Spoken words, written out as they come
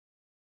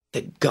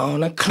They're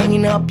gonna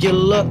clean up your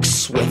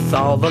looks with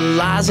all the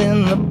lies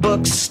in the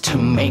books to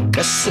make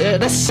a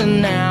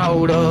citizen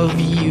out of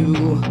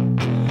you.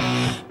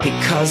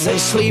 Because they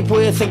sleep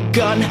with a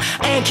gun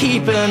and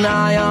keep an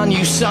eye on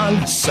you,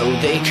 son, so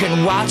they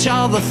can watch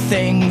all the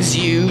things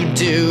you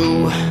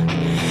do.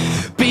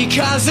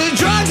 Because the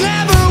drugs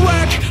never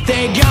work,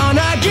 they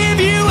gonna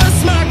give you a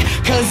smirk,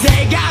 cause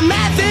they got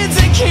methods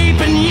of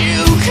keeping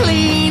you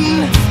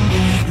clean.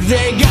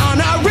 They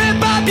gonna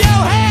rip up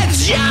your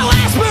heads, your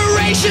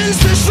aspirations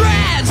to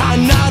shreds,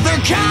 another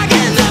cog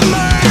in the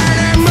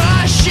murder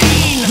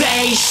machine.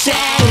 They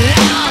said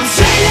I'm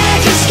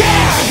teenage and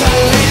scared the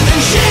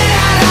living shit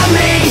out of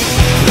me.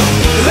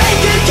 They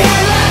could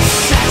care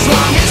less as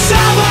long as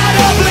someone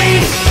will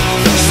bleed.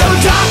 So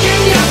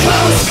darken your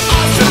clothes,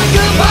 I'll strike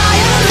a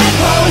violent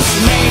pose.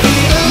 Maybe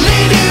it'll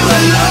leave you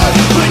alone,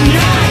 but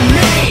not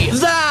me.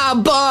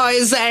 The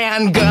boys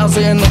and girls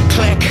in the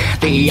clique,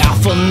 the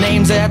awful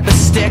names at the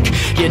stick.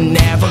 You're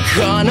never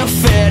gonna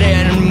fit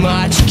in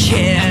much,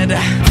 kid.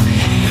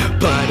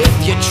 But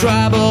if you're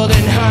troubled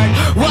and hurt,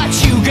 what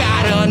you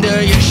got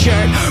under your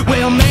shirt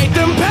will make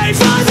them pay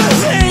for the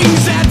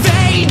things that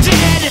they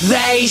did.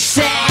 They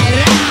said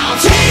I'm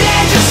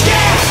teenagers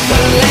scared the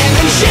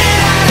living shit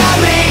out of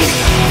me.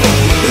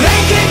 They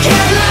could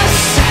care less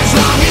as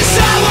long as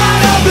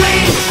someone will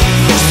bleed.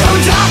 So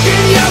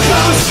darken your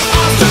clothes,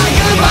 I'll strike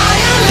a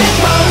violent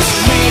pose.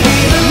 Maybe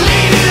they'll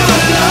leave you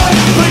alone,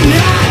 but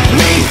not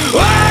me.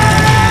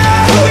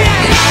 Oh, yeah.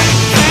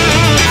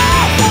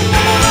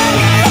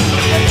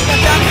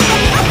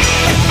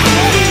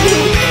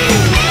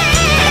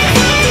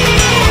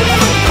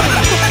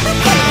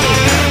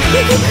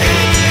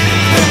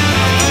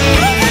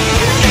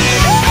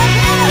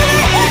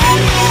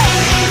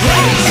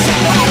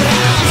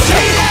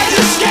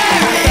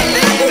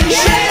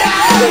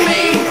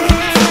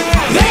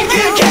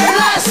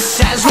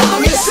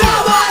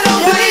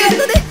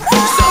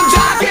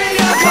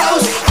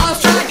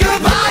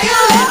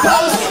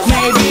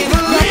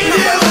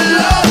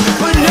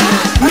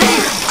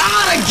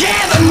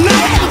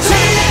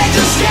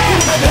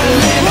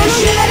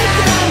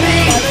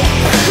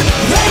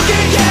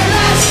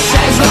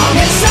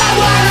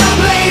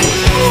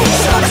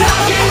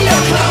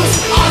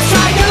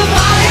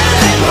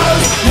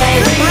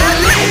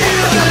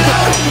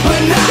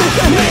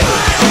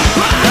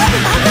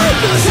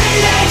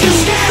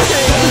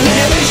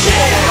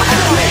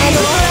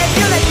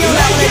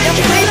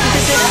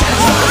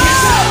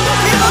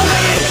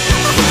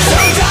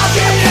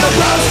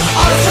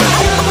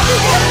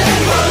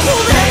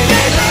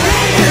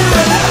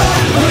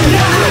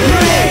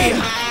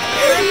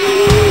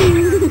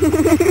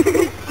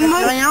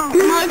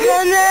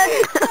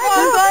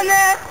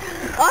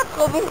 Oh,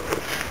 trop bon.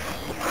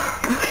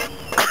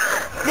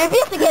 Le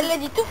pire, c'est qu'elle l'a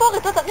dit tout fort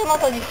et toi, t'as rien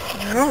entendu.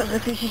 Non, je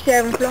réfléchissais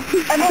à mon plan.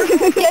 Ah non,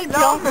 quel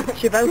plan?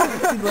 Je sais pas où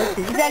tu dois.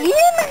 Salut,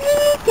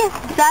 Emric.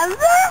 Ça va?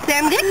 C'est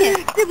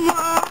Emric? C'est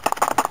moi.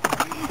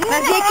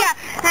 Vas-y,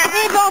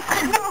 allez, bon.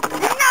 Non.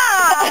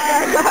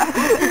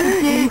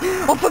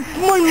 On peut plus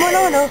moi le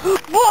molin, là.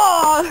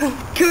 Wow.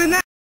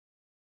 Connard.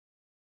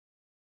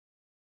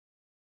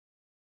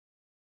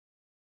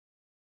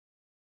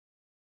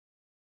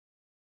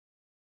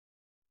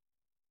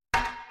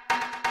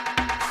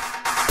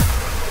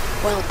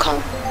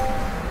 Welcome.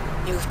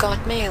 You've got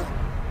mail.